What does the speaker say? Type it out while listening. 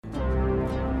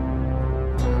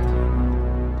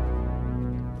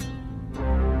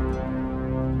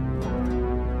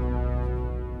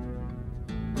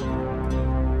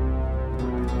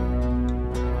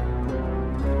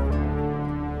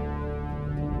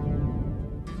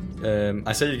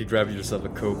I said you could grab yourself a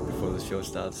Coke before the show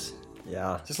starts.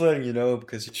 Yeah. Just letting you know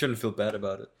because you shouldn't feel bad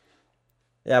about it.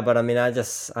 Yeah, but I mean,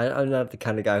 I'm not the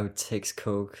kind of guy who takes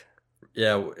Coke.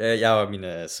 Yeah. I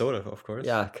mean, soda, of course.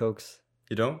 Yeah, Cokes.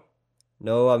 You don't?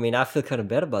 No, I mean, I feel kind of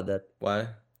bad about that. Why?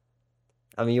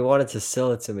 I mean, you wanted to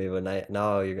sell it to me, but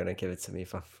now you're gonna give it to me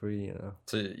for free,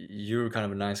 So you're kind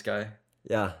of a nice guy.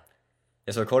 Yeah.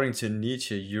 Yeah. So according to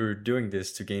Nietzsche, you're doing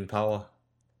this to gain power.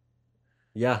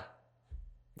 Yeah.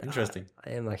 Interesting.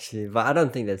 I am actually, but I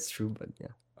don't think that's true, but yeah.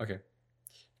 Okay.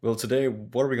 Well, today,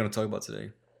 what are we going to talk about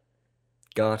today?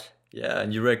 God. Yeah,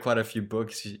 and you read quite a few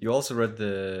books. You also read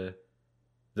the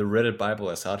Reddit Bible,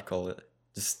 as I'd call it.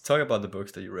 Just talk about the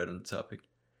books that you read on the topic.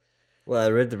 Well, I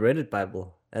read the Reddit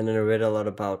Bible, and then I read a lot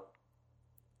about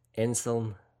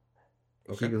Anselm,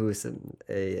 Okay. who is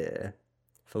a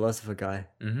philosopher guy,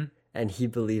 Mm-hmm. and he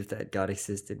believed that God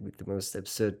existed with the most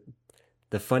absurd,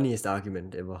 the funniest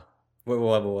argument ever. What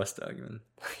was the argument?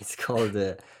 It's called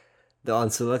the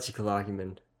ontological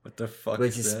argument, What the fuck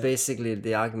which is is that? basically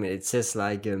the argument. It says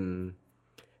like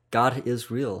God is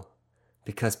real,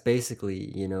 because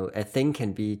basically, a thing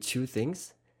can be two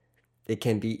things. It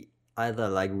can be either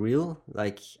like real,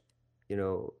 like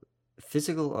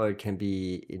physical, or it can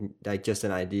be like just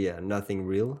an idea, nothing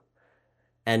real.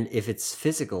 And if it's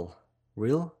physical,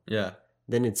 real, Yeah.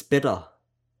 then it's better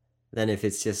than if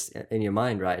it's just in your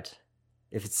mind, right?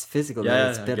 If it's physical, then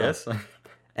it's Yeah, I better. guess.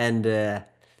 And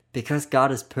because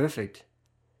God is perfect,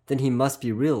 then he must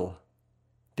be real,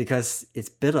 because it's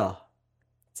better.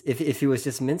 If he was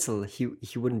just mental, he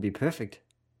wouldn't be perfect.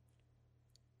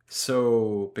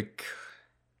 So,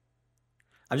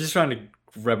 I'm just trying to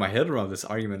wrap my head around this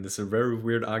argument. It's a very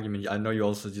weird argument. I know you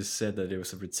also just said that it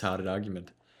was a retarded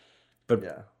argument. But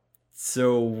Yeah.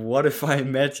 so, what if I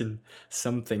imagine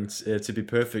something to be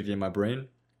perfect in my brain?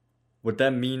 Would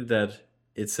that mean that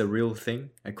it's a real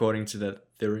thing, according to that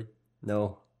theory?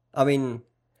 No. I mean,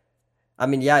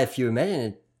 yeah, if you imagine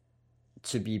it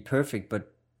to be perfect,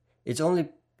 but it's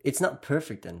not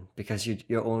perfect then, because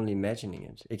you're only imagining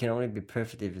it. It can only be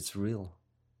perfect if it's real.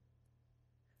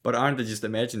 But aren't they just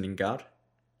imagining God?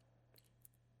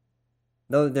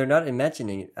 No, they're not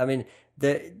imagining it. I mean,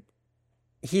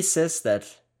 he says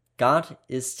that God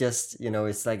is just,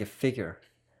 it's like a figure.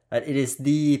 That it is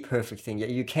the perfect thing.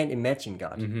 You can't imagine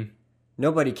God. Mm-hmm.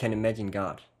 Nobody can imagine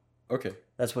God. Okay.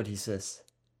 That's what he says.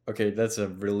 Okay, that's a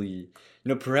really...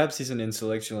 perhaps he's an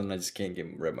intellectual and I just can't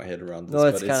wrap my head around this, No,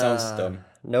 it's but it sounds dumb.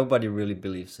 Nobody really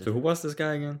believes it. So who was this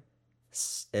guy again?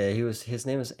 His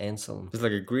name is Anselm. He's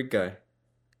like a Greek guy.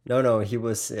 No, he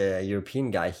was a European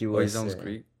guy. He was. He sounds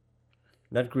Greek.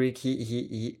 Not Greek.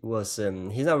 He was.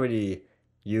 He's not really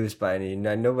used by any.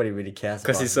 Nobody really cares.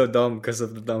 Because he's so dumb. Because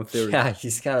of the dumb theory. Yeah,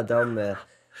 he's kind of dumb.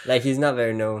 Like he's not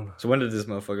very known. So when did this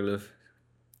motherfucker live?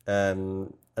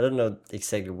 I don't know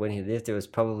exactly when he lived. It was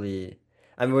probably.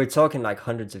 I mean, we're talking like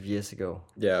hundreds of years ago.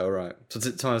 Yeah. All right. So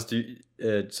Thomas,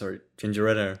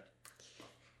 Gingerredhair,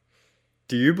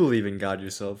 do you believe in God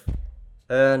yourself?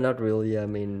 Not really. I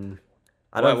mean,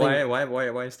 I don't think.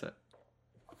 Why is that?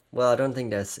 Well, I don't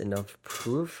think there's enough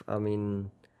proof. I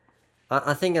mean,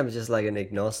 I think I'm just like an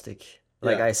agnostic.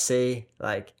 Like Yeah. I say,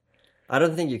 like, I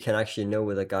don't think you can actually know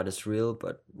whether God is real,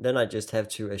 but then I just have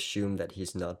to assume that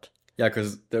he's not. Yeah,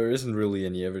 because there isn't really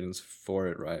any evidence for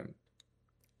it, right?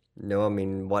 No, I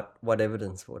mean, what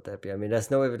evidence would that be? I mean,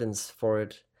 there's no evidence for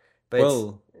it. But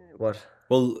what?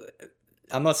 Well,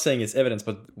 I'm not saying it's evidence,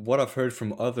 but what I've heard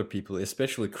from other people,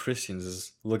 especially Christians,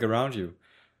 is look around you.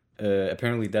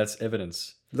 Apparently, that's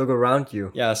evidence. Look around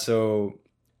you. Yeah, so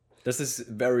there's this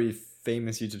very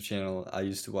famous YouTube channel I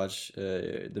used to watch.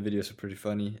 The videos are pretty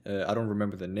funny. I don't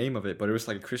remember the name of it, but it was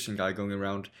like a Christian guy going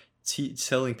around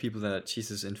telling people that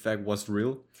Jesus, in fact, was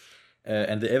real.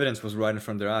 And the evidence was right in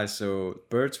front of their eyes. So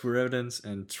birds were evidence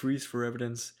and trees were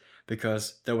evidence,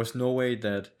 because there was no way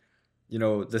that,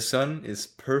 the sun is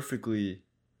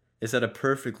at a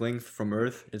perfect length from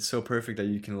Earth. It's so perfect that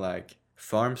you can like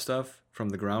farm stuff from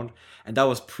the ground. And that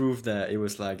was proof that it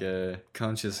was like a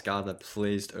conscious God that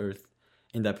placed Earth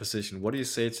in that position. What do you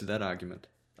say to that argument?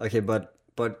 Okay, but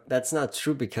that's not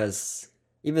true, because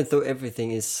even though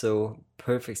everything is so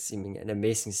perfect seeming and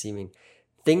amazing seeming,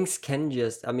 things can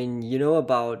just, I mean,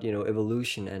 about,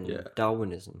 evolution and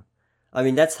Darwinism. I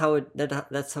mean, that's how it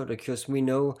occurs. We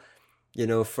know,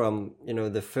 from,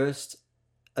 the first,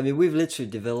 I mean, we've literally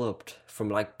developed from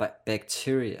like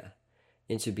bacteria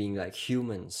into being like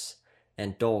humans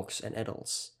and dogs and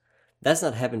adults. That's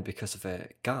not happened because of a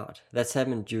God. That's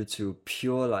happened due to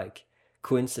pure like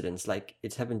coincidence. Like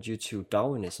it's happened due to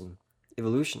Darwinism,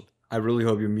 evolution. I really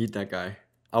hope you meet that guy.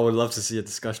 I would love to see a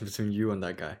discussion between you and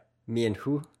that guy. Me and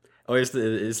who? Oh,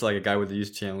 it's like a guy with a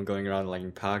YouTube channel going around like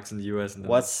in parks in the US and then,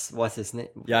 What's his name?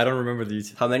 yeah, I don't remember the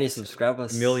YouTube. How many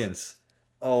subscribers? Millions.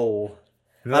 Oh,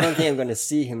 I don't think I'm gonna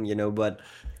see him, but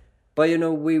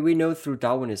we know through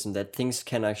Darwinism that things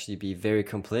can actually be very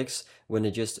complex when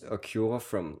they just occur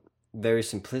from very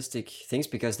simplistic things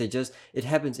because it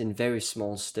happens in very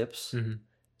small steps. Mm-hmm.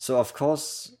 So of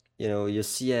course, you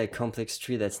see a complex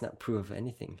tree that's not proof of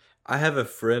anything. I have a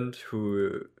friend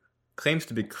who claims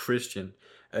to be Christian.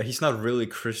 He's not really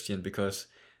Christian because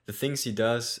the things he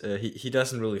does, he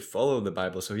doesn't really follow the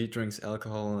Bible. So he drinks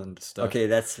alcohol and stuff. Okay,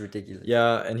 that's ridiculous.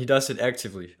 Yeah, and he does it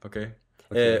actively. Okay,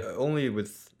 Okay. only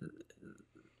with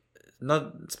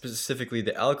not specifically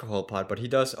the alcohol part, but he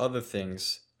does other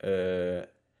things that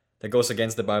goes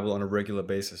against the Bible on a regular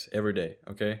basis every day.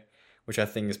 Okay, which I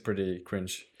think is pretty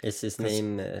cringe. Is his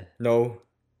name? No,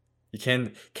 you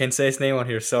can't say his name on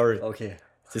here. Sorry. Okay.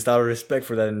 Just out of respect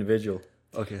for that individual.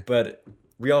 Okay. But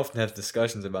we often have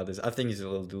discussions about this. I think he's a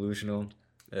little delusional.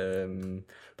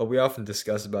 But we often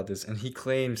discuss about this, and he's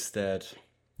claimed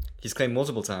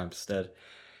multiple times that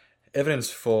evidence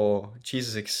for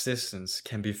Jesus' existence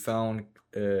can be found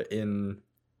in,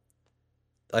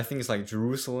 I think it's like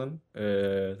Jerusalem.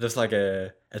 There's like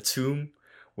a tomb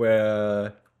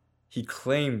where he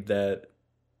claimed that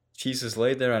Jesus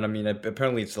laid there, and I mean,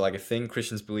 apparently it's like a thing.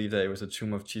 Christians believe that it was a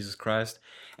tomb of Jesus Christ,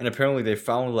 and apparently they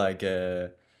found like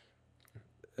a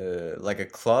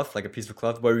cloth, like a piece of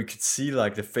cloth, where you could see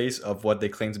like the face of what they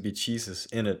claim to be Jesus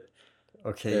in it.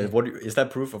 Okay. What is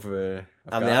that proof of? I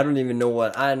mean, I don't even know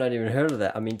I not even heard of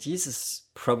that. I mean, Jesus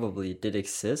probably did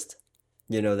exist.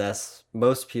 That's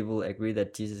most people agree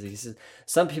that Jesus exists.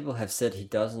 Some people have said he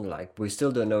doesn't. Like, we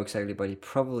still don't know exactly, but he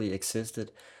probably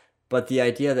existed. But the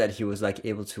idea that he was like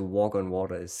able to walk on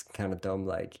water is kind of dumb.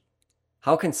 Like,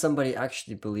 how can somebody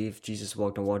actually believe Jesus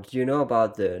walked on water? Do you know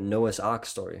about the Noah's Ark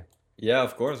story? Yeah,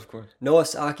 of course, of course.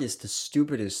 Noah's Ark is the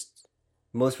stupidest,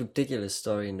 most ridiculous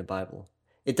story in the Bible.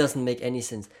 It doesn't make any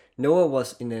sense. Noah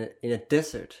was in a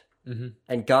desert,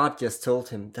 and God just told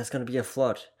him, there's going to be a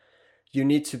flood. You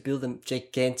need to build a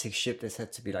gigantic ship that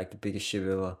had to be like the biggest ship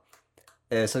ever.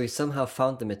 So he somehow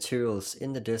found the materials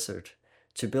in the desert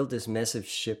to build this massive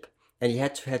ship. And he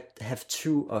had to have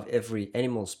 2 of every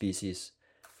animal species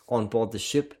on board the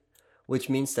ship, which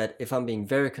means that if I'm being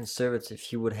very conservative,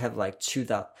 he would have like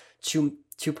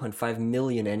 2.5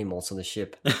 million animals on the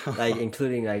ship, like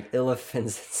including like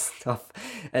elephants and stuff.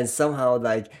 And somehow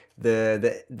like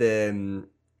the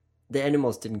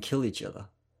animals didn't kill each other,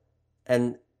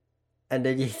 and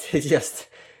they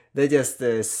just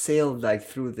sailed like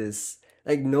through this.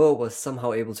 Like Noah was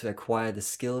somehow able to acquire the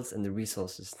skills and the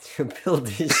resources to build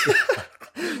this ship.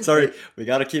 Sorry, we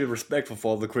gotta keep it respectful for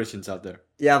all the Christians out there.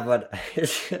 Yeah, but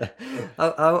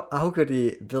how could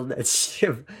he build that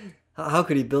ship? How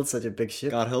could he build such a big ship?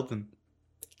 God help him.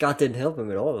 God didn't help him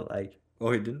at all. Like,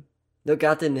 oh, he didn't. No,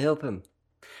 God didn't help him.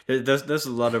 There's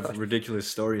a lot of ridiculous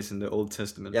stories in the Old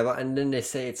Testament. Yeah, but and then they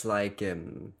say it's like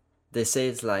oh,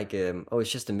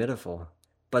 it's just a metaphor.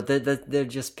 But they're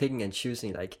just picking and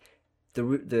choosing. Like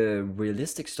the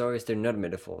realistic stories, they're not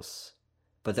metaphors,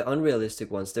 but the unrealistic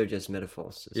ones, they're just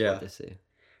metaphors. Is what they say.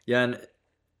 Yeah, and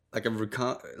like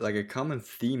a common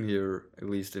theme here, at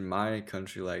least in my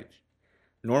country, like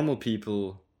normal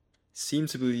people seem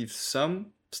to believe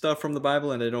some stuff from the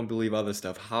Bible and they don't believe other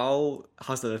stuff.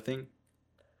 How's that a thing?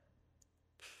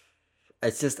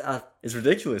 It's just it's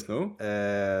ridiculous, no?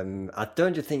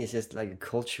 Don't you think it's just like a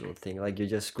cultural thing? Like you're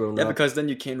just grown up. Yeah, because then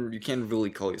you can't really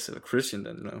call yourself a Christian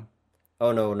then, no?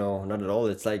 Oh no, not at all.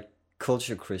 It's like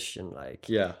culture Christian. Like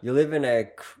yeah, you live in a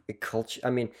culture.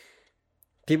 I mean,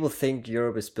 people think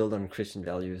Europe is built on Christian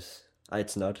values.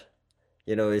 It's not.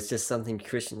 It's just something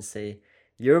Christians say.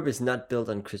 Europe is not built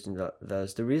on Christian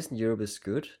values. The reason Europe is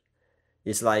good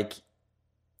is like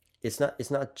it's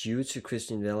not due to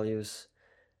Christian values.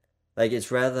 Like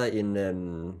it's rather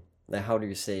in like how do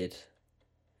you say it?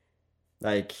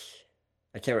 Like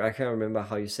I can't remember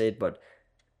how you say it, but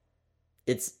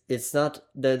it's not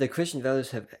the Christian values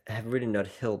have really not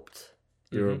helped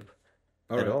Europe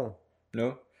at all.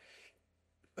 No.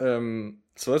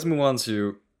 So let's move on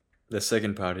to the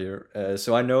second part here.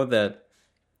 So I know that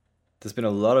there's been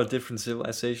a lot of different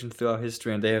civilizations throughout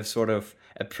history, and they have sort of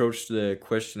approached the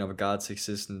question of God's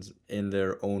existence in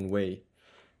their own way.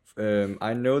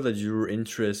 I know that you're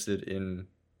interested in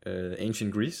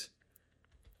ancient Greece,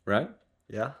 right?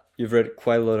 Yeah. You've read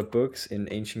quite a lot of books in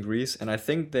ancient Greece, and I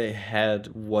think they had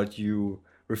what you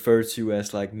refer to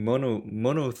as like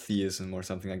monotheism or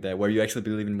something like that, where you actually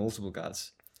believe in multiple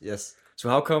gods. Yes. So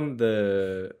how come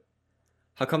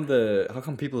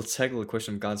people tackle the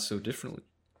question of God so differently?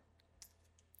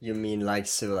 You mean like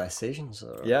civilizations,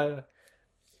 or? Yeah,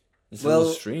 it's a little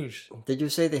Well, strange. did you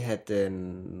say they had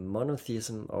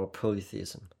monotheism or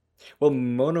polytheism? Well,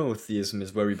 monotheism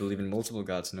is where we believe in multiple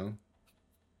gods, no?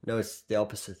 No, it's the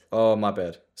opposite. Oh, my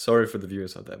bad. Sorry for the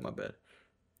viewers out there, my bad.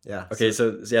 Yeah. Okay,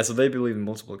 so yeah, so they believe in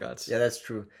multiple gods. Yeah, that's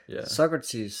true. Yeah.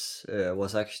 Socrates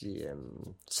was actually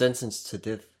sentenced to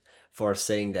death for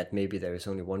saying that maybe there is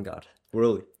only one god.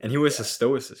 Really? And he was a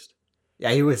stoicist.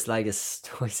 Yeah, he was like a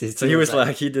stoicist. So he was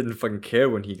like he didn't fucking care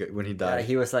when he died. Yeah,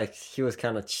 he was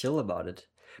kind of chill about it.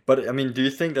 But I mean, do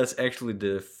you think that's actually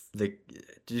the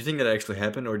do you think that actually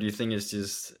happened, or do you think it's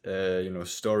just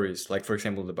stories, like for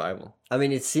example the Bible? I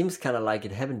mean, it seems kind of like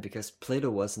it happened because Plato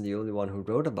wasn't the only one who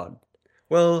wrote about it.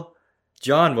 Well,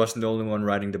 John wasn't the only one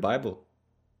writing the Bible.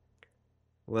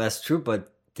 Well, that's true,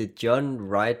 but did John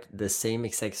write the same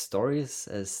exact stories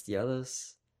as the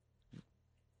others?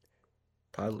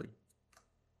 Partly.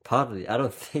 Partly, I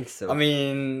don't think so. I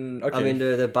mean, okay. I mean,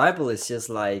 the Bible is just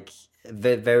like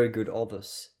very good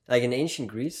authors. Like in ancient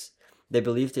Greece, they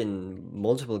believed in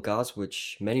multiple gods,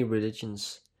 which many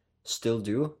religions still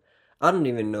do. I don't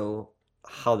even know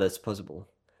how that's possible.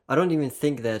 I don't even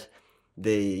think that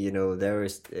there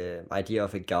is idea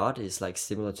of a god is like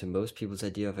similar to most people's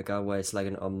idea of a god, where it's like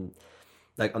an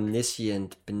like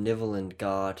omniscient, benevolent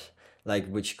god, like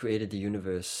which created the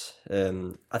universe.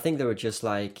 I think they were just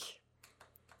like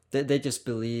they just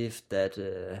believed that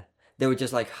they were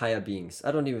just like higher beings.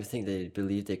 I don't even think they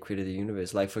believed they created the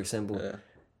universe. Like for example,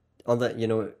 on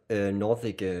the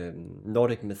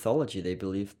Nordic mythology, they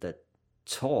believed that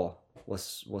Thor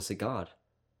was a god.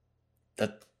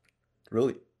 That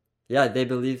really? Yeah,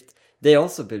 they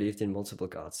also believed in multiple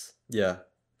gods. Yeah.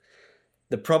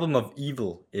 The problem of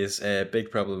evil is a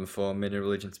big problem for many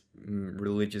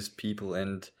religious people,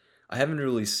 and I haven't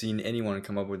really seen anyone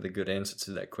come up with a good answer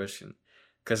to that question.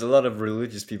 Because a lot of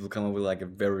religious people come up with like a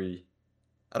very,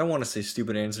 I don't want to say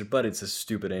stupid answer, but it's a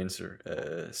stupid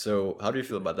answer. So how do you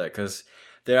feel about that? Because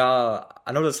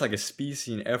I know there's like a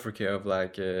species in Africa of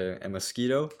like a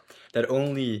mosquito that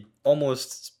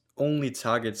almost only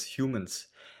targets humans,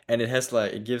 and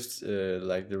it gives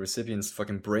like the recipients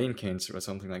fucking brain cancer or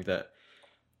something like that.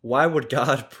 Why would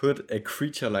God put a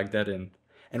creature like that in?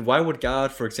 And why would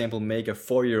God, for example, make a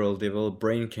 4-year-old develop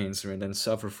brain cancer and then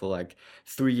suffer for like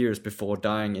 3 years before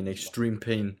dying in extreme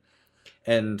pain?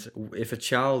 And if a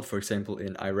child, for example,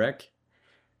 in Iraq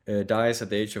dies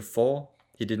at the age of 4,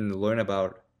 he didn't learn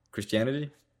about Christianity.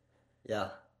 Yeah.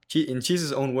 In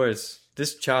Jesus' own words,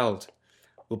 this child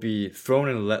will be thrown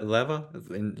in lava,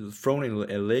 thrown in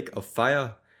a lake of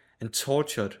fire, and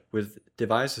tortured with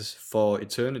devices for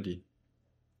eternity.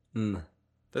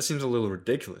 That seems a little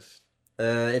ridiculous.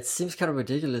 It seems kind of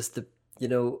ridiculous.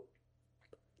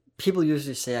 People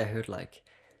usually say, I heard like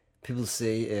people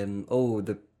say,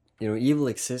 evil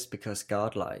exists because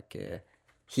God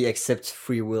he accepts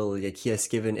free will, like he has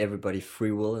given everybody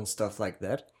free will and stuff like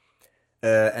that,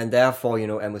 and therefore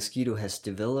a mosquito has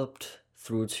developed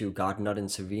through to God not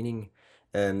intervening,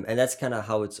 and that's kind of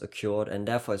how it's occurred, and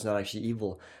therefore it's not actually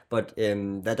evil. But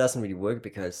that doesn't really work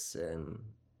because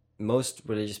most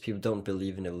religious people don't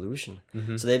believe in evolution.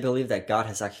 Mm-hmm. So they believe that God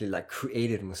has actually like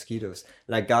created mosquitoes,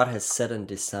 like God has set and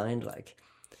designed like,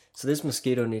 so this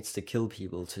mosquito needs to kill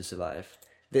people to survive.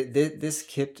 This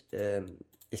kid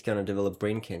is gonna develop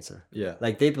brain cancer. Yeah,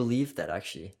 like they believe that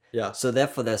actually. Yeah. So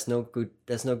therefore, there's no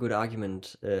good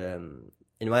argument,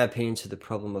 in my opinion, to the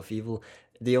problem of evil.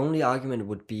 The only argument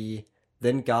would be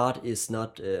then God is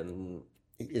not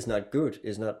good,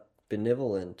 is not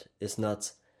benevolent, is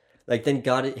not. Like then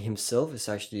God himself is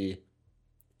actually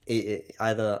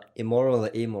either immoral or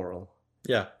amoral.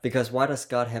 Yeah. Because why does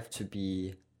God have to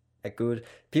be a good?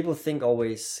 People think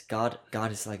always God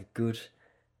is like a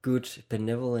good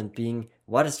benevolent being.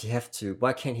 Why does he have to?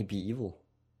 Why can't he be evil?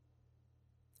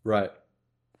 Right.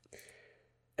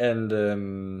 And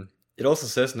it also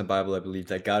says in the Bible, I believe,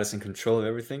 that God is in control of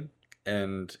everything,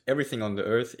 and everything on the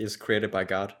earth is created by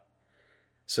God.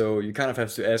 So you kind of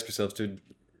have to ask yourself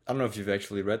I don't know if you've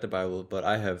actually read the Bible, but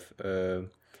I have. And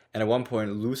at one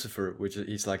point, Lucifer,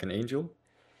 he's like an angel,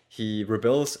 he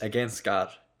rebels against God,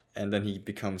 and then he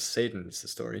becomes Satan. Is the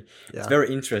story. Yeah. It's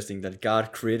very interesting that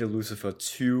God created Lucifer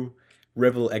to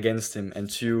rebel against him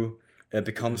and to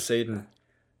become Satan,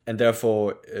 and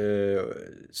therefore,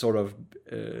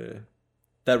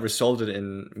 that resulted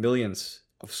in millions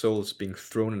of souls being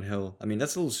thrown in hell. I mean,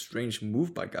 that's a little strange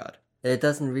move by God. It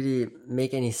doesn't really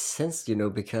make any sense,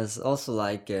 because also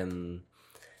like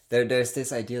there's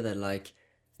this idea that like,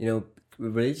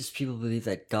 religious people believe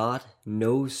that God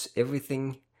knows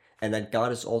everything and that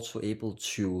God is also able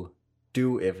to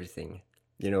do everything,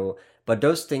 but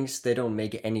those things, they don't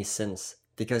make any sense.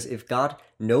 Because if God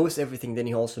knows everything, then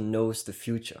he also knows the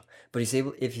future. But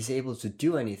if he's able to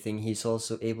do anything, he's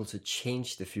also able to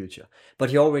change the future. But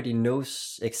he already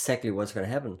knows exactly what's going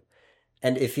to happen.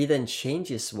 And if he then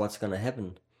changes what's going to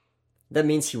happen, that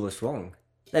means he was wrong.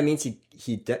 That means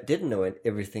he didn't know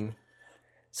everything.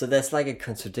 So there's like a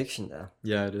contradiction there.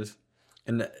 Yeah, it is.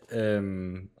 And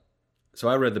so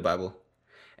I read the Bible,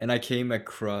 and I came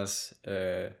across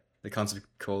the concept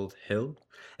called hell,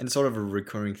 and it's sort of a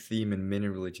recurring theme in many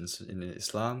religions, in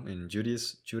Islam, in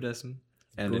Judaism,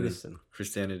 and Buddhism. in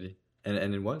Christianity,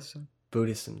 and it was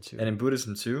Buddhism too. And in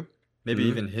Buddhism too, maybe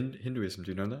even Hinduism.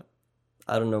 Do you know that?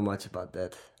 I don't know much about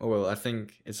that. Oh well, I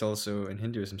think it's also in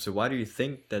Hinduism. So why do you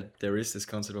think that there is this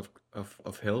concept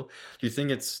of hell? Do you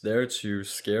think it's there to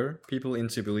scare people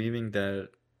into believing that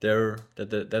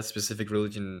that specific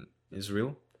religion is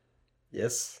real?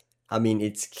 Yes. I mean,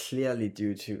 it's clearly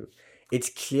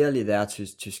there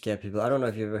to scare people. I don't know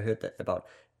if you ever heard that about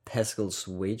Pascal's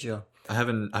wager. I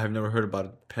have never heard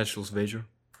about Pascal's wager.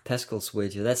 Pascal's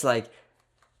wager. That's like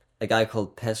a guy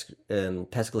called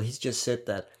Pascal. He's just said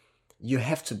that you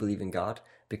have to believe in God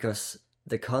because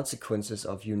the consequences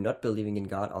of you not believing in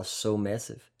God are so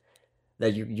massive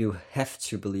that you have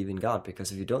to believe in God,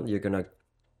 because if you don't, you're gonna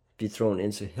be thrown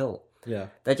into hell. Yeah.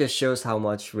 That just shows how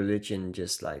much religion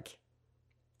just like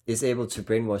is able to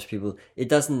brainwash people. It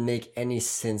doesn't make any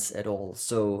sense at all.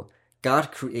 So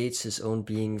God creates his own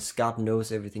beings. God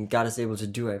knows everything. God is able to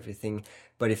do everything.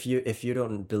 But if you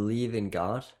don't believe in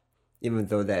God, even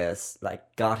though there's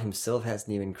like God himself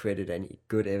hasn't even created any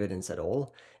good evidence at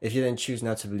all, if you then choose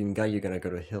not to believe in God, you're gonna go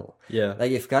to hell. Yeah.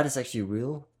 Like if God is actually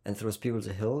real and throws people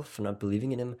to hell for not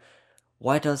believing in him,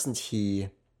 why doesn't he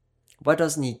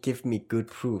give me good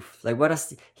proof? Like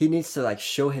he needs to like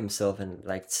show himself and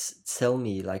like tell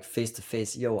me like face to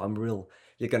face, yo, I'm real,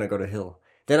 you're gonna go to hell,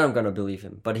 then I'm gonna believe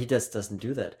him. But he just doesn't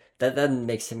do that. That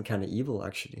makes him kind of evil,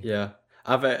 actually. Yeah.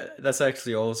 That's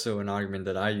actually also an argument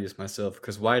that I use myself,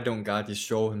 because why don't God just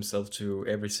show himself to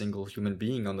every single human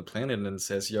being on the planet and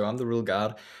says, yo, I'm the real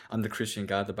God, I'm the Christian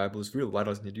God, the Bible is real? Why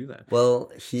doesn't he do that?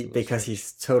 Well, because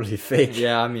he's totally fake.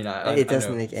 Yeah, I mean, it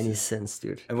doesn't make any sense,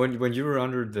 dude. And when you're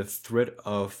under the threat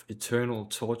of eternal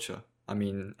torture, I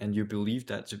mean, and you believe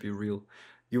that to be real,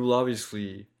 you will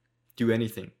obviously do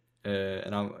anything.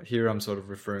 And I'm sort of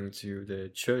referring to the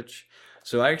church.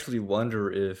 So I actually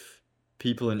wonder if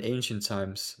people in ancient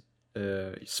times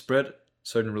spread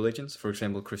certain religions, for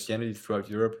example, Christianity, throughout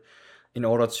Europe, in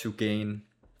order to gain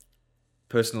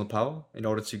personal power, in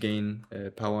order to gain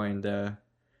power in their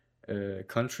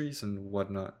countries and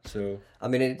whatnot. So I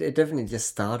mean, it definitely just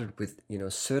started with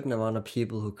certain amount of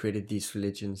people who created these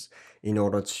religions in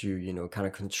order to kind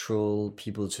of control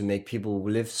people, to make people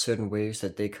live certain ways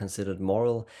that they considered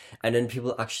moral, and then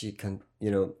people actually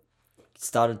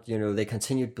started, they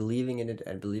continued believing in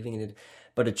it.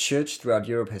 But the church throughout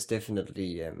Europe has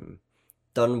definitely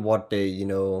done what they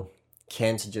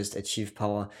can to just achieve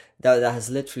power. There has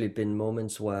literally been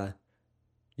moments where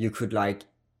you could like,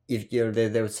 if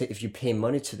they would say, if you pay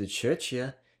money to the church,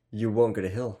 you won't go to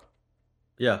hell.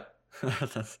 Yeah.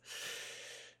 That's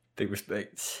big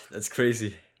respect. That's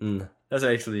crazy. That's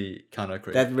actually kind of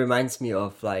crazy. That reminds me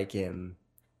of like in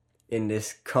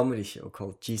this comedy show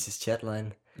called Jesus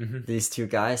Chatline. These two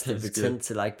guys that pretend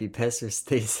to like be pastors,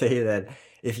 they say that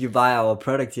if you buy our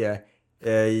product here,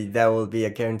 there will be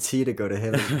a guarantee to go to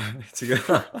heaven.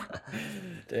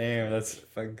 Damn, that's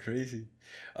fucking crazy.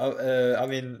 I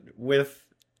mean, with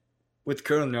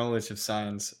current knowledge of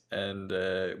science and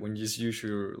when you just use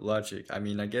your logic, I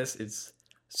mean, I guess it's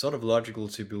sort of logical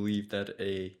to believe that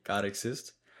a God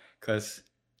exists, because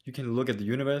you can look at the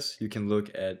universe, you can look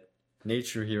at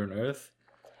nature here on Earth,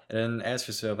 and then ask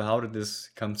yourself, how did this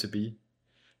come to be?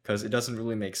 Because it doesn't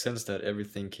really make sense that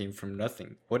everything came from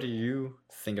nothing. What do you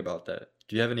think about that?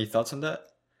 Do you have any thoughts on that?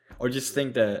 Or just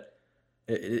think that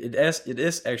it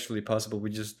is actually possible, we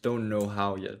just don't know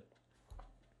how yet?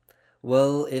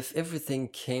 Well, if everything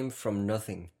came from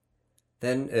nothing,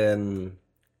 then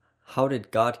how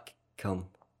did God come?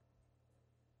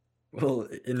 Well,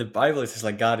 in the Bible, it's just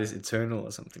like God is eternal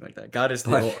or something like that. God is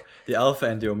the Alpha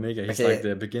and the Omega. He's like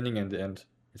the beginning and the end,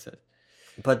 it said.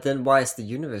 But then why is the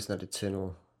universe not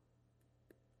eternal?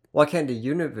 Why can't the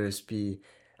universe be?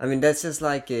 I mean, that's just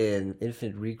like an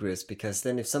infinite regress, because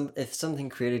then if something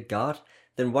created God,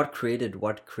 then what created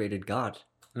God?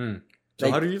 So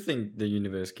like, how do you think the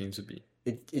universe came to be?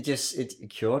 It just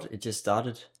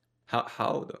started.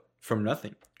 How though? From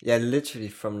nothing? Yeah, literally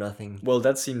from nothing. Well,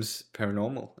 that seems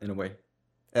paranormal in a way.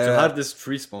 So how did this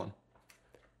tree spawn?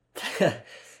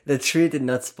 The tree did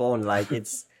not spawn. Like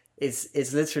it's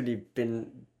literally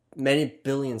been many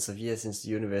billions of years since the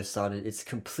universe started, it's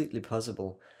completely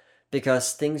possible.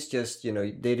 Because things just,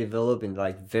 they develop in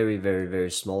like very, very, very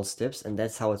small steps, and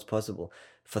that's how it's possible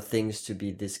for things to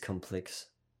be this complex.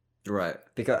 Right.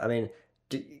 Because, I mean,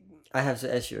 I have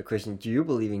to ask you a question. Do you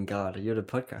believe in God? You're the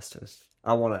podcast host.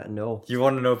 I want to know. You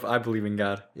want to know if I believe in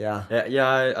God? Yeah.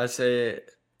 Yeah, I say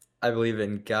I believe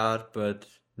in God, but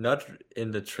not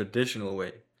in the traditional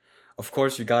way. Of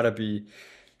course, you gotta be,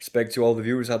 respect to all the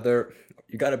viewers out there,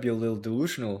 you gotta be a little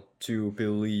delusional to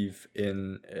believe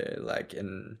in like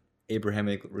an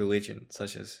Abrahamic religion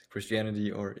such as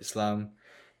Christianity or Islam.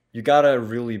 You gotta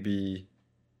really be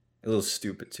a little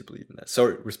stupid to believe in that. So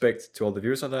respect to all the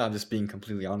viewers out there. I'm just being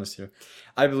completely honest here.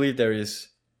 I believe there is,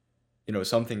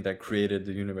 something that created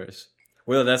the universe.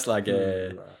 Whether that's like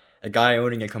a guy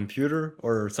owning a computer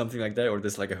or something like that, or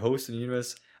there's like a host in the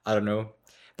universe. I don't know.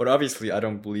 But obviously, I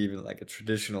don't believe in like a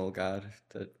traditional God.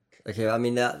 That Okay, I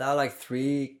mean, there are like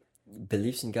three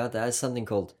beliefs in God. There is something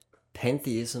called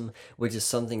pantheism, which is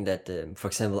something that, for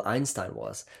example, Einstein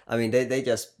was. I mean, they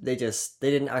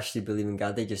didn't actually believe in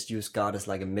God. They just used God as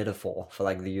like a metaphor for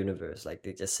like the universe. Like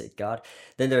they just said God.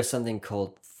 Then there's something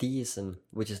called theism,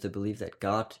 which is the belief that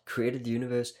God created the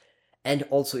universe and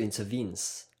also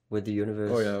intervenes with the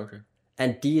universe. Oh yeah, okay.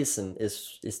 And deism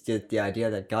is the idea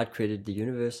that God created the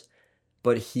universe,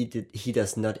 but he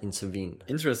does not intervene.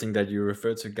 Interesting that you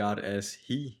refer to God as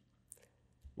He.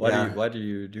 Why do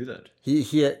you do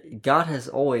that? God has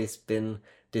always been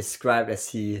described as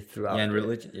He throughout. Yeah, in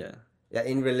religion, yeah. Yeah,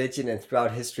 in religion and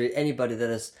throughout history, anybody that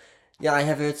is, yeah, I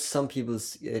have heard some people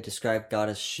describe God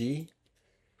as she.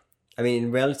 I mean,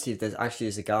 in reality, if there actually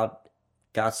is a God,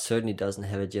 God certainly doesn't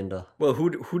have a gender. Well,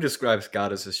 who describes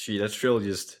God as a she? That's surely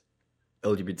just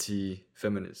LGBT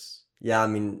feminists. Yeah, I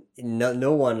mean,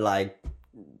 no one like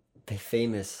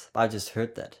famous. I just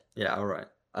heard that. Yeah, all right.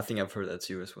 I think I've heard that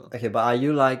too as well. Okay, but are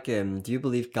you like, do you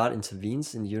believe God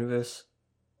intervenes in the universe?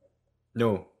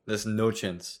 No, there's no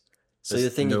chance. So you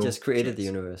think He just created the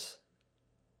universe?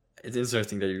 It's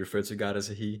interesting that you refer to God as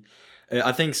a He.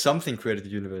 I think something created the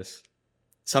universe.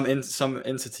 Some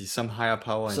entity, some higher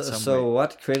power in some way. So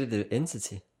what created the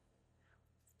entity?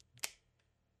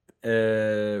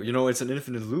 It's an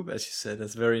infinite loop, as you said.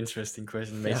 That's a very interesting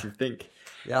question. Makes you think.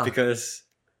 Yeah. Because,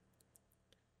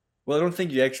 well, I don't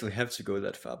think you actually have to go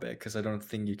that far back, because I don't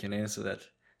think you can answer that.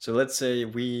 So let's say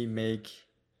we make,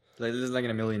 like, this is like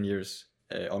in a million years,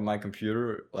 on my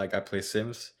computer, like I play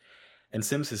Sims, and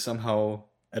Sims is somehow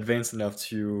advanced enough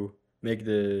to make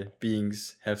the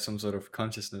beings have some sort of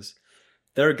consciousness.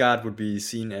 Their God would be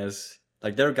seen as,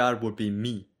 like, their God would be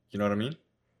me. You know what I mean?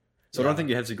 So I don't think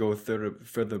you have to go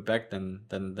further back than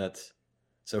that.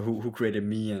 So who created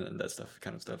me and that stuff,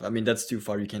 kind of stuff. I mean, that's too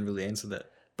far. You can't really answer that.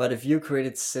 But if you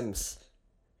created Sims,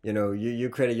 you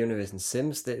create a universe in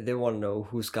Sims, they want to know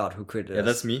who's God, who created us. Yeah,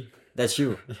 that's me. That's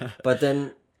you. Yeah. But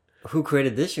then, who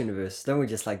created this universe? Then we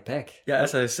just like back. Yeah,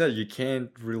 as I said, you can't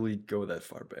really go that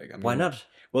far back. I mean, why not?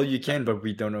 Well, you can, but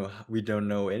we don't know. We don't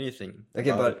know anything.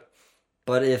 Okay,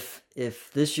 but if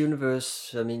this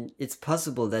universe, I mean, it's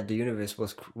possible that the universe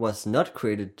was not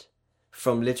created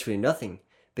from literally nothing,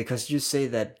 because you say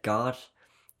that God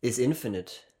is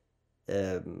infinite.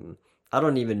 I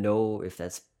don't even know if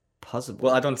that's possible.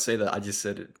 Well, I don't say that. I just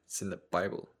said it's in the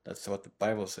Bible. That's what the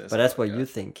Bible says. But that's what you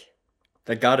think.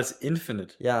 That God is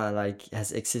infinite. Yeah, like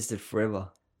has existed forever.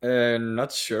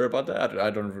 Not sure about that. I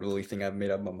don't really think I've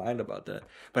made up my mind about that.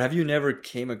 But have you never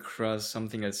came across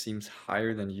something that seems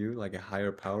higher than you, like a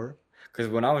higher power? Because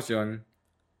when I was young,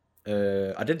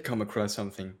 I did come across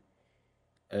something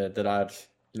that I'd,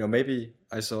 maybe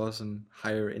I saw some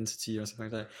higher entity or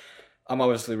something like that. I'm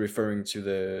obviously referring to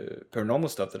the paranormal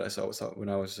stuff that I saw when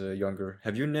I was younger.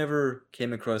 Have you never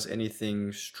came across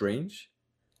anything strange?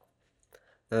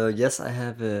 Yes, I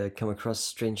have come across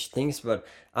strange things, but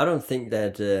I don't think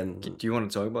that. Do you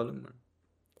want to talk about them?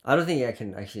 I don't think I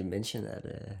can actually mention that.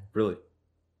 Really?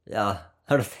 Yeah,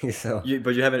 I don't think so.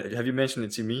 But you haven't. Have you mentioned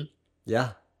it to me? Yeah.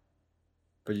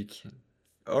 But you can.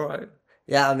 All right.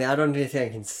 Yeah, I mean, I don't really think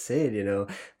I can say it,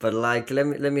 but like, let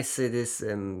me say this.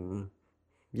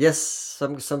 Yes,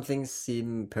 some things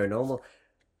seem paranormal.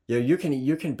 You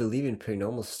can believe in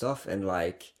paranormal stuff and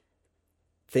like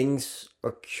things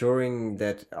occurring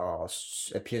that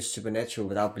appear supernatural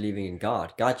without believing in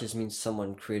God. God just means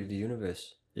someone created the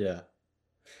universe. Yeah.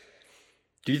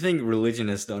 Do you think religion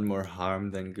has done more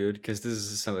harm than good? Because this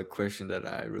is a question that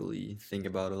I really think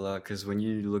about a lot. Because when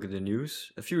you look at the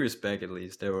news, a few years back at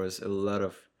least, there was a lot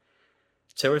of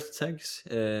terrorist attacks,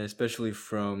 especially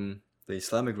from the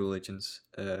Islamic religions,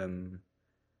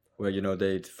 where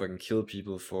they'd fucking kill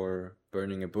people for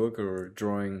burning a book or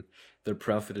drawing their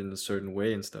prophet in a certain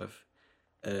way and stuff.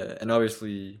 and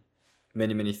obviously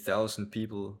many thousand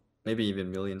people, maybe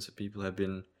even millions of people, have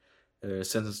been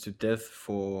sentenced to death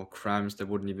for crimes that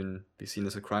wouldn't even be seen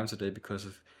as a crime today because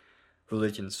of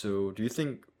religion. So, do you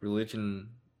think religion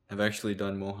have actually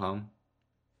done more harm?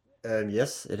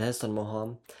 Yes, it has done more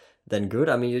harm than good.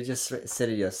 I mean, you just said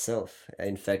it yourself.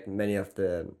 In fact, many of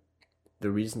the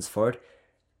reasons for it,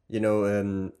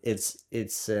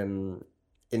 it's in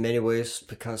many ways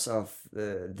because of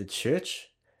the church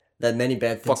that many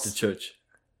bad Fuck the things. church.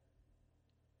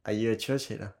 Are you a church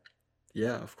hater?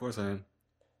 Yeah, of course I am.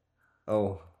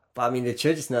 Oh, but I mean, the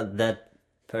church is not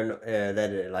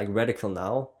like radical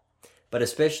now, but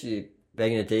especially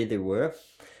back in the day they were,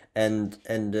 and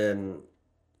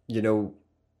you know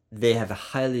they have a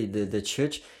highly the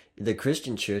church, the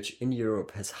Christian church in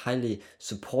Europe has highly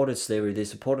supported slavery. They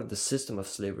supported the system of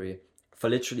slavery for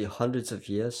literally hundreds of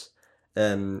years,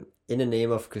 in the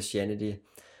name of Christianity.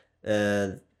 Uh,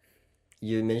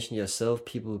 you mentioned yourself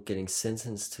people getting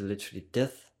sentenced to literally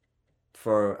death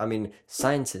for, I mean,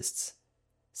 scientists.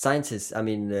 I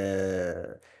mean,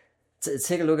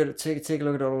 take a look at take a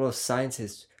look at all those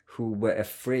scientists who were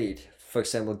afraid. For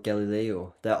example,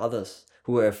 Galileo. There are others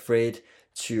who were afraid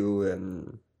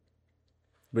to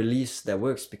release their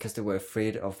works because they were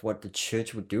afraid of what the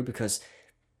church would do because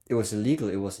it was illegal.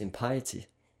 It was impiety.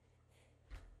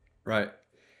 Right.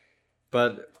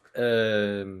 But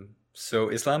so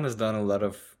Islam has done a lot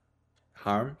of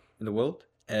harm in the world,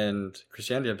 and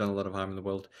Christianity have done a lot of harm in the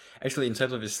world. Actually, in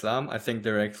terms of Islam, I think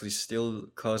they're actually still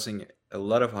causing a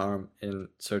lot of harm in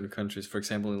certain countries. For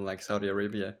example, in like Saudi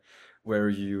Arabia, where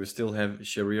you still have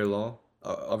Sharia law.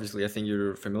 Obviously, I think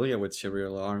you're familiar with Sharia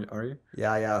law, are you?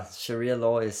 Yeah. Sharia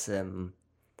law is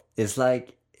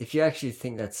like, if you actually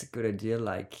think that's a good idea,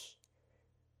 like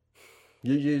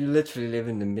you literally live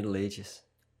in the Middle Ages.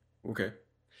 Okay,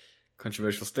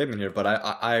 controversial statement here, but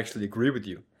I actually agree with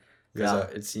you because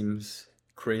Yeah, it seems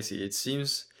crazy. It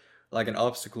seems like an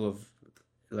obstacle of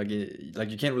like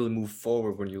you can't really move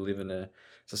forward when you live in a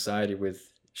society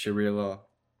with Sharia law.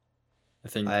 I I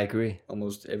think agree.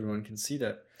 almost everyone can see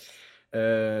that.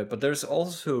 But there's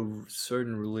also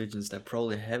certain religions that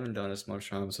probably haven't done as much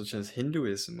harm, such as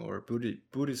Hinduism or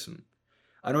Buddhism.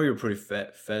 I know you're pretty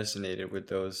fascinated with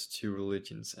those two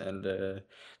religions, and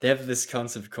they have this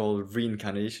concept called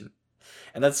reincarnation.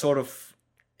 And that's sort of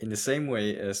in the same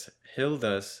way as Hill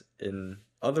does in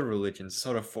other religions,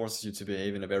 sort of forces you to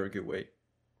behave in a very good way.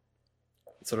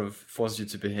 It sort of forces you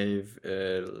to behave,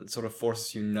 sort of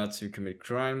forces you not to commit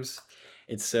crimes.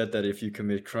 It's said that if you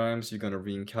commit crimes, you're gonna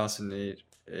reincarnate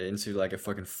into like a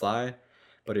fucking fly.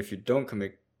 But if you don't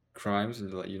commit crimes and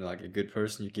you're like a good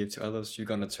person, you give to others, you're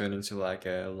gonna turn into like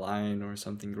a lion or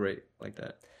something great like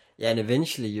that. Yeah, and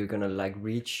eventually you're gonna like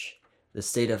reach the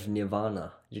state of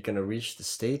nirvana. You're gonna reach the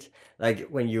state like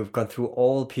when you've gone through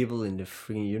all people in the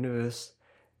freaking universe.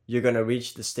 You're gonna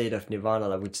reach the state of nirvana,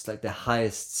 like, which is like the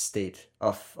highest state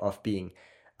of being.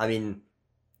 I mean,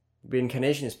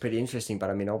 reincarnation is pretty interesting, but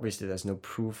I mean, obviously, there's no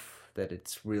proof that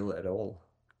it's real at all.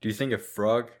 Do you think a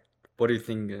frog? What do you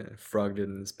think a frog did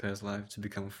in his past life to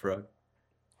become a frog?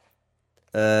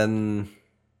 Um,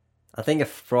 I think a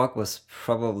frog was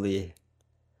probably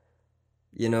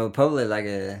like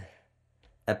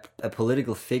a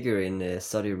political figure in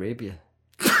Saudi Arabia.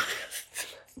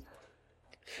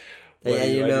 Yeah,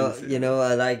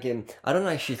 I like I don't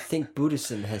actually think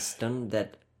Buddhism has done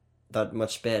that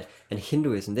much bad, and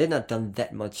Hinduism they've not done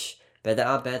that much bad. There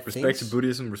are bad Respect to things.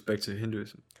 Buddhism, respect to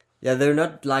Hinduism. Yeah, they're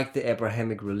not like the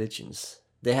Abrahamic religions.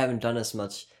 They haven't done as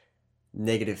much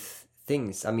negative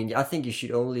things. I mean, I think you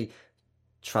should only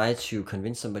try to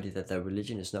convince somebody that their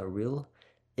religion is not real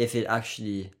if it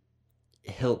actually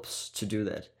helps to do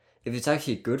that. If it's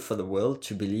actually good for the world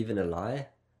to believe in a lie,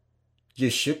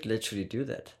 you should literally do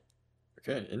that.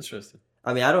 Okay, interesting.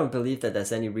 I mean, I don't believe that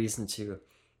there's any reason to.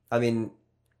 I mean,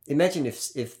 imagine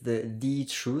if the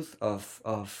truth of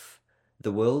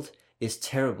the world is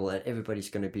terrible and everybody's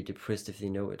gonna be depressed if they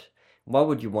know it. Why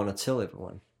would you want to tell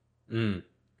everyone? Mm.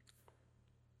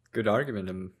 Good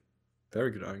argument.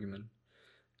 Very good argument.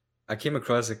 I came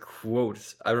across a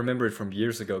quote. I remember it from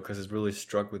years ago because it really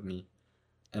struck with me,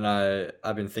 and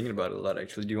I've been thinking about it a lot.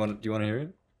 Actually, do you want to hear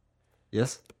it?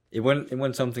 Yes. It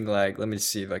went something like, let me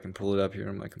see if I can pull it up here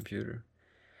on my computer.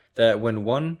 That when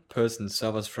one person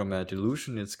suffers from a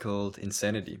delusion, it's called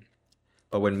insanity.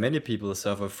 But when many people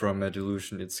suffer from a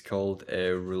delusion, it's called a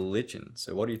religion.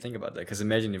 So what do you think about that? Because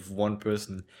imagine if one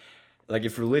person, like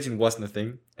if religion wasn't a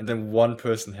thing, and then one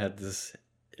person had this,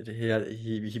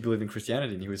 he believed in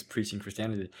Christianity and he was preaching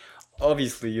Christianity.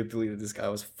 Obviously, you believe that this guy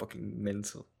was fucking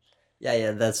mental.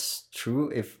 Yeah, that's true.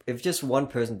 If just one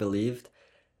person believed,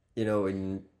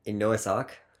 in in Noah's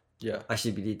Ark. Yeah.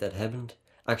 Actually believe that happened.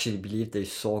 Actually believe they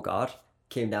saw God,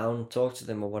 came down, talked to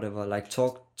them or whatever, like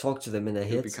talk to them in their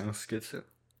You'd be heads. kind of schizo.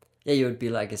 Yeah, you would be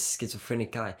like a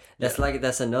schizophrenic guy.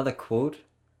 That's another quote,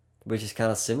 which is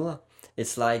kind of similar.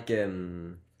 It's like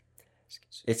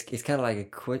it's kind of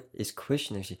like it's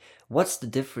question actually. What's the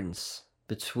difference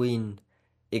between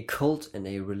a cult and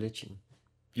a religion?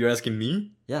 You're asking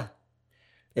me? Yeah,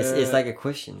 it's like a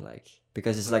question, like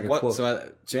because it's like a quote.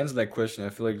 So to answer that question, I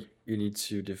feel like you need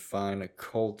to define a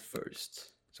cult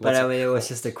first. So But I mean, it was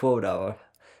just a quote hour.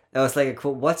 It was like a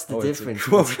quote. What's the difference?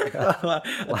 I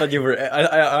thought you were.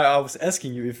 I was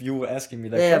asking you if you were asking me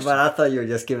that question. But I thought you would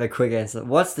just give a quick answer.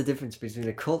 What's the difference between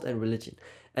a cult and religion?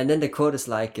 And then the quote is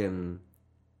like,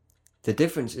 the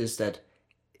difference is that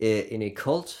in a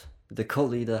cult, the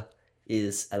cult leader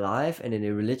is alive, and in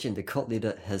a religion, the cult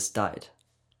leader has died.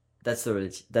 That's the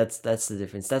religion. That's the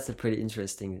difference. That's a pretty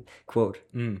interesting quote.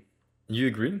 You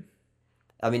agree?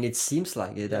 I mean, it seems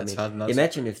like it. Yeah, I mean,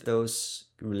 imagine if those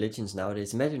religions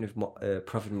nowadays. Imagine if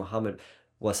Prophet Muhammad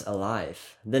was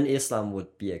alive, then Islam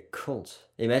would be a cult.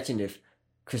 Imagine if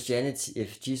Christianity,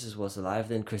 if Jesus was alive,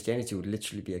 then Christianity would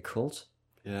literally be a cult.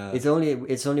 Yeah. It's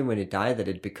only when he died that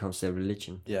it becomes a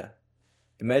religion. Yeah.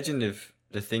 Imagine if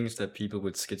the things that people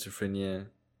with schizophrenia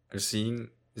are seeing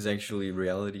is actually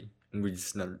reality, and we're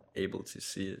just not able to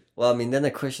see it. Well, I mean, then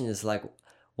the question is like,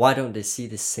 why don't they see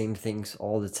the same things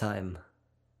all the time?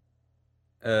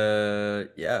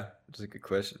 Yeah, that's a good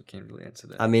question. Can't really answer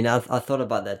that. I mean, I thought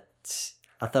about that.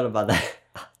 I thought about that.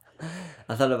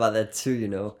 I thought about that too. You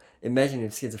know, imagine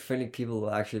if schizophrenic people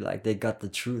were actually like they got the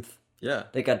truth. Yeah.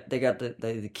 They got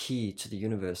the key to the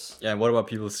universe. Yeah. And what about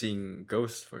people seeing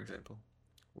ghosts, for example?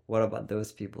 What about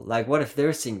those people? Like, what if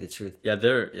they're seeing the truth? Yeah,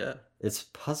 yeah. It's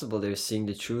possible they're seeing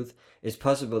the truth. It's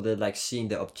possible they're like seeing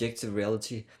the objective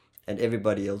reality, and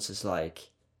everybody else is like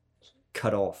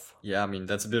cut off. Yeah, I mean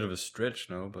that's a bit of a stretch,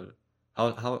 no? But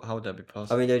how would that be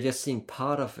possible? I mean, they're just seeing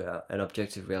part of an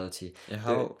objective reality. Yeah,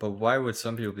 how? But why would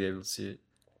some people be able to see it?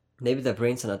 Maybe their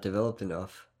brains are not developed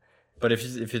enough. But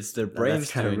if it's their brains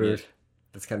that's kind of doing rude. it,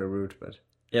 That's kind of rude, but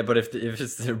yeah. But if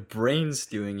it's their brains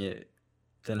doing it,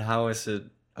 then how is it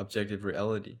objective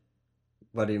reality?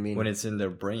 What do you mean? When it's in their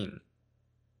brain.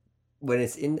 When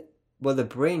it's in, well, the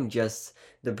brain just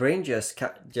it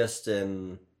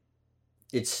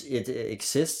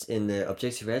exists in the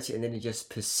objective reality, and then it just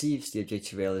perceives the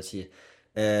objective reality.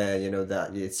 You know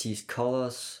that it sees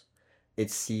colors, it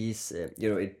sees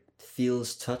it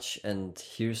feels touch and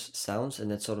hears sounds and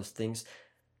that sort of things.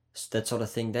 That sort of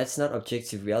thing. That's not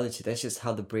objective reality. That's just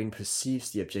how the brain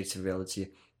perceives the objective reality.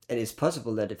 And it's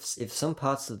possible that if some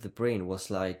parts of the brain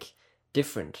was like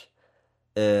different,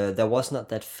 there was not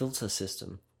that filter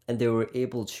system, and they were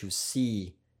able to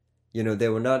see,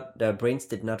 their brains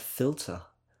did not filter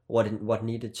what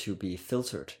needed to be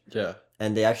filtered. Yeah.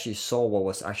 And they actually saw what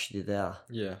was actually there.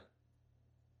 Yeah.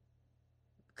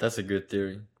 That's a good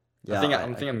theory. Yeah,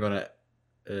 I think I'm gonna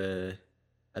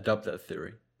adopt that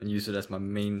theory and use it as my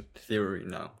main theory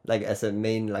now. Like as a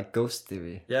main like ghost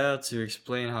theory. Yeah, to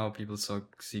explain how people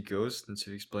see ghosts and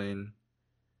to explain,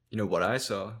 what I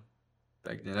saw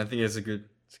back then. I think it's a good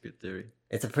theory.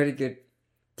 It's a pretty good.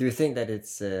 Do you think that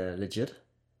it's legit?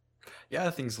 Yeah,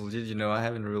 I think it's legit. I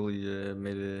haven't really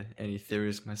made any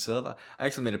theories myself. I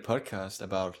actually made a podcast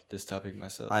about this topic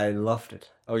myself. I loved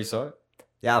it. Oh, you saw it?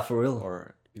 Yeah, for real.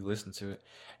 Or you listened to it?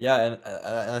 Yeah, and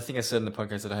I think I said in the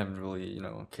podcast that I haven't really,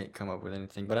 can't come up with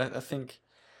anything. But I think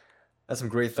that's some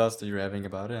great thoughts that you're having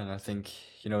about it, and I think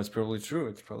it's probably true.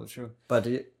 It's probably true. But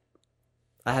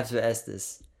I have to ask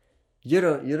this. You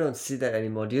don't see that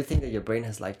anymore. Do you think that your brain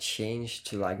has like changed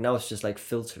to like now it's just like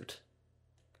filtered?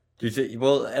 Do you think?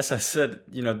 Well, as I said,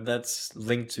 that's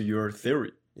linked to your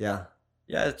theory. Yeah.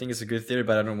 Yeah, I think it's a good theory,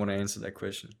 but I don't want to answer that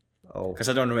question. Oh. Because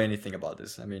I don't know anything about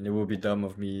this. I mean, it would be dumb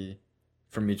of me,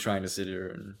 trying to sit here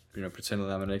and pretend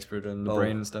that I'm an expert on the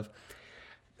brain and stuff.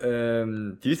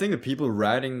 Do you think the people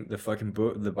writing the fucking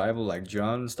book, the Bible, like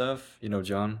John and stuff?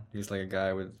 John. He's like a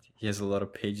guy he has a lot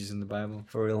of pages in the Bible.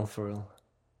 For real.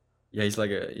 Yeah,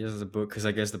 he has a book because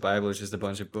I guess the Bible is just a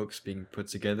bunch of books being put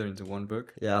together into one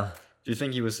book. Yeah. Do you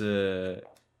think he was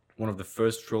one of the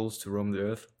first trolls to roam the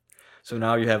earth? So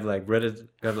now you have like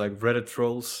Reddit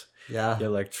trolls. Yeah. Yeah,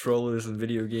 like trollers in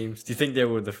video games. Do you think they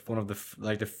were one of the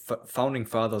founding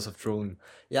fathers of trolling?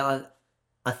 Yeah,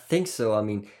 I think so. I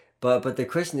mean, but the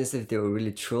question is if they were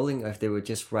really trolling or if they were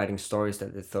just writing stories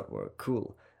that they thought were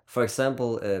cool. For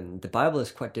example, the Bible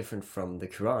is quite different from the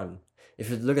Quran. If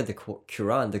you look at the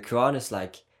Quran is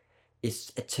like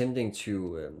it's attempting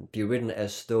to be written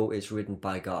as though it's written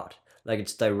by God. Like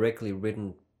it's directly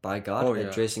written by God, Oh, yeah.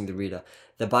 addressing the reader.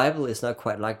 The Bible is not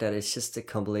quite like that. It's just a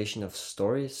compilation of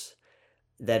stories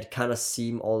that kind of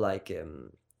seem all like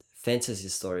fantasy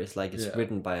stories, like it's Yeah.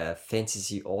 written by a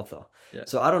fantasy author. Yeah.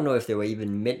 So I don't know if they were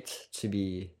even meant to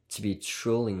be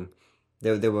trolling.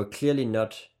 They were clearly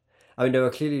not. I mean, they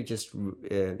were clearly just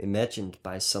imagined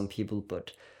by some people,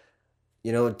 but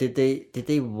you know, did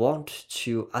they want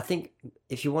to? I think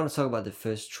if you want to talk about the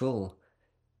first troll,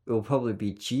 it will probably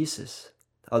be Jesus.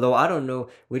 Although I don't know,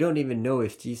 we don't even know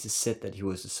if Jesus said that he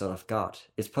was the Son of God.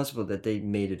 It's possible that they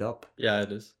made it up. Yeah,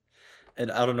 it is.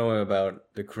 And I don't know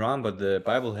about the Quran, but the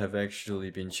Bible have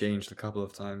actually been changed a couple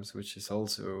of times, which is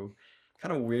also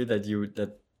kind of weird that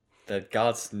that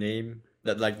God's name,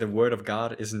 that like the word of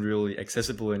God isn't really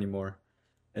accessible anymore.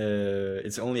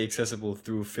 It's only accessible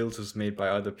through filters made by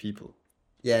other people.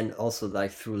 Yeah, and also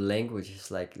like through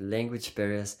languages, like language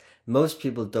barriers. Most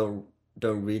people don't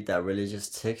read that religious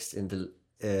text in the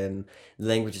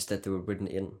languages that they were written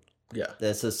in. Yeah,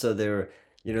 So they're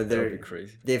that would be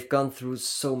crazy. they've gone through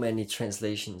so many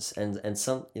translations and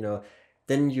some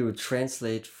then you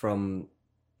translate from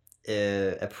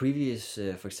a previous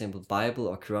for example Bible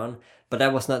or Quran, but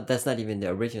that's not even the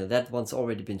original. That one's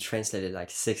already been translated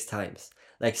like 6 times.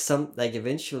 Like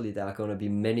eventually there are gonna be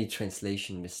many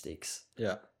translation mistakes.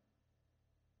 Yeah.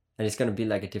 And it's gonna be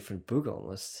like a different book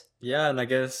almost. Yeah, and I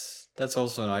guess that's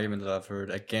also an argument that I've heard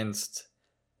against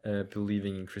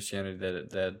believing in Christianity,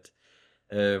 that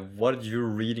what you're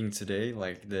reading today,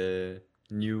 like the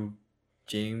New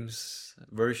James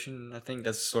version, I think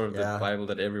that's sort of the Yeah. Bible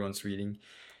that everyone's reading.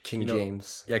 King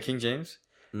James. Yeah, King James.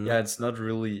 Mm. Yeah, it's not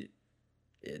really.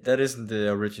 That isn't the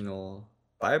original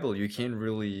Bible. You can't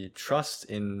really trust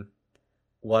in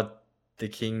what the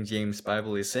King James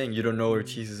Bible is saying. You don't know if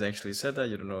Jesus actually said that.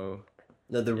 You don't know.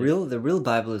 No, the real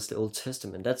Bible is the Old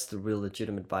Testament. That's the real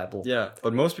legitimate Bible. Yeah,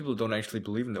 but most people don't actually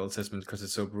believe in the Old Testament because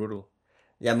it's so brutal.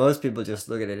 Yeah, most people just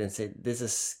look at it and say, "This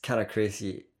is kind of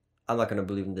crazy. I'm not gonna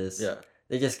believe in this." Yeah.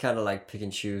 They just kind of like pick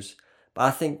and choose. But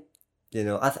I think,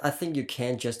 I think you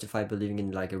can justify believing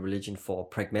in like a religion for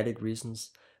pragmatic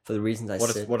reasons, for the reasons I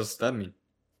said. What does that mean?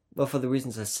 Well, for the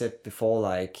reasons I said before,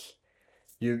 like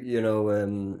you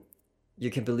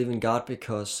can believe in God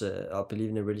because or believe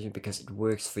in a religion because it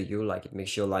works for you, like it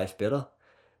makes your life better.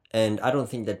 And I don't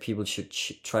think that people should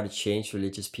try to change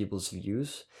religious people's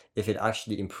views if it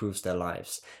actually improves their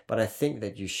lives. But I think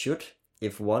that you should,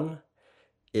 if one,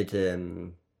 it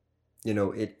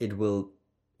it will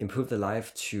improve their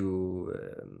life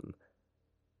to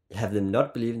have them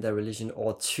not believe in their religion,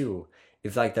 or two,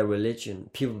 if like their religion,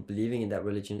 people believing in that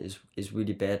religion is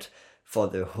really bad for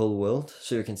the whole world.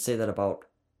 So you can say that about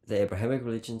the Abrahamic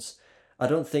religions. I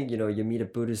don't think you meet a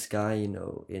Buddhist guy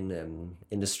in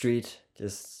the street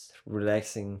just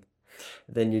relaxing,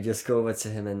 then you just go over to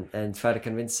him and try to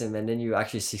convince him, and then you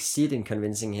actually succeed in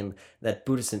convincing him that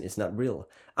Buddhism is not real.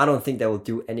 I don't think that will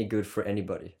do any good for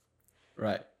anybody.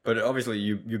 Right. But obviously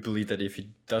you believe that if he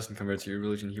doesn't convert to your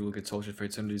religion, he will get tortured for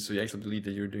eternity. So you actually believe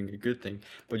that you're doing a good thing.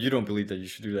 But you don't believe that you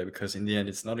should do that because in the end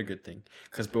it's not a good thing.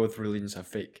 Because both religions are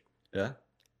fake. Yeah?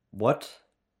 What?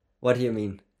 What do you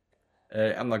mean?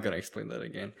 I'm not gonna explain that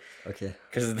again. Okay.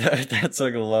 Because that's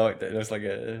like a lot. That was like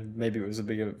maybe it was a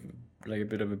bit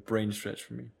of a brain stretch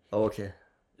for me. Oh, okay.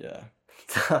 Yeah.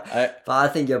 But I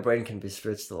think your brain can be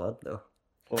stretched a lot, though.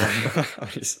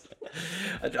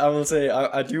 I will say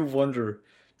I do wonder,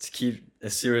 to keep a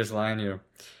serious line here,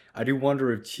 I do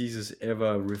wonder if Jesus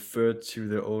ever referred to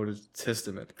the Old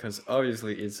Testament, because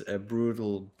obviously it's a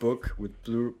brutal book with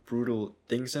brutal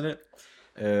things in it.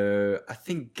 I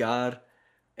think God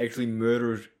actually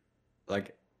murdered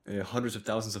like hundreds of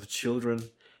thousands of children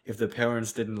if the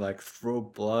parents didn't like throw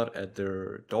blood at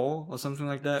their door or something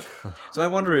like that. So I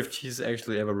wonder if Jesus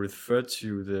actually ever referred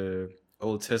to the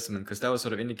Old Testament, because that would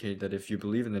sort of indicate that if you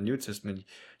believe in the New Testament,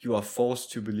 you are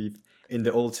forced to believe in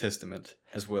the Old Testament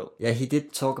as well. Yeah, he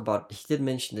did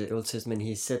mention the Old Testament.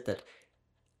 He said that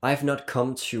I've not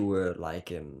come to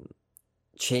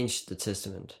change the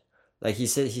Testament. Like he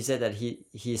said that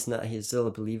he's still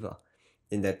a believer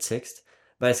in that text.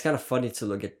 But it's kind of funny to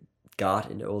look at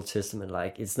God in the Old Testament.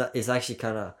 Like it's actually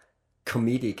kind of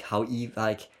comedic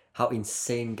how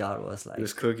insane God was. Like He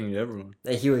was cooking everyone.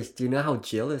 he was. Do you know how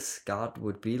jealous God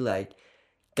would be? Like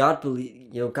God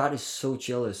God is so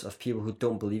jealous of people who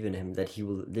don't believe in him that he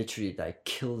will literally like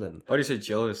kill them. Why do you say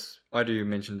jealous? Why do you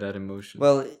mention that emotion?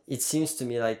 Well, it seems to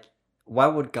me like, why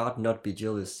would God not be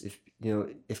jealous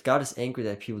if God is angry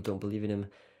that people don't believe in him?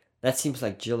 That seems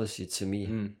like jealousy to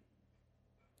me.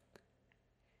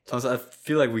 Thomas, I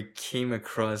feel like we came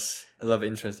across a lot of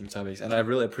interesting topics, and I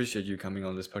really appreciate you coming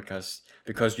on this podcast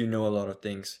because you know a lot of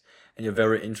things and you're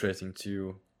very interesting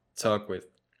to talk with.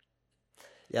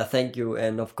 Yeah, thank you.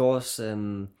 And of course,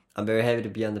 I'm very happy to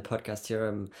be on the podcast here.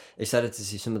 I'm excited to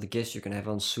see some of the guests you're gonna have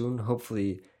on soon.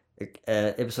 Hopefully,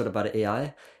 episode about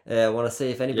AI. I want to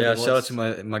say if anybody Yeah, shout out wants,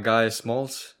 to my guy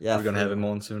Smalls. yeah, We're gonna for have him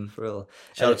real, on soon. for real.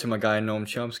 Shout And out to my guy Noam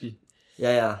Chomsky.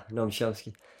 yeah, Noam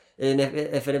Chomsky. And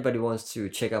if anybody wants to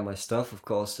check out my stuff, of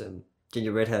course,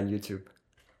 Gingerredhair on YouTube.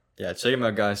 Yeah, check him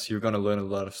out, guys. You're gonna learn a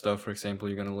lot of stuff. For example,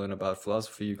 you're gonna learn about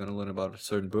philosophy. You're gonna learn about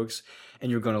certain books, and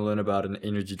you're gonna learn about an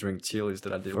energy drink chilies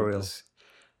that I did For with real. this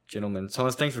gentleman.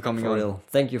 Thomas, thanks for coming For on. real.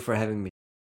 Thank you for having me.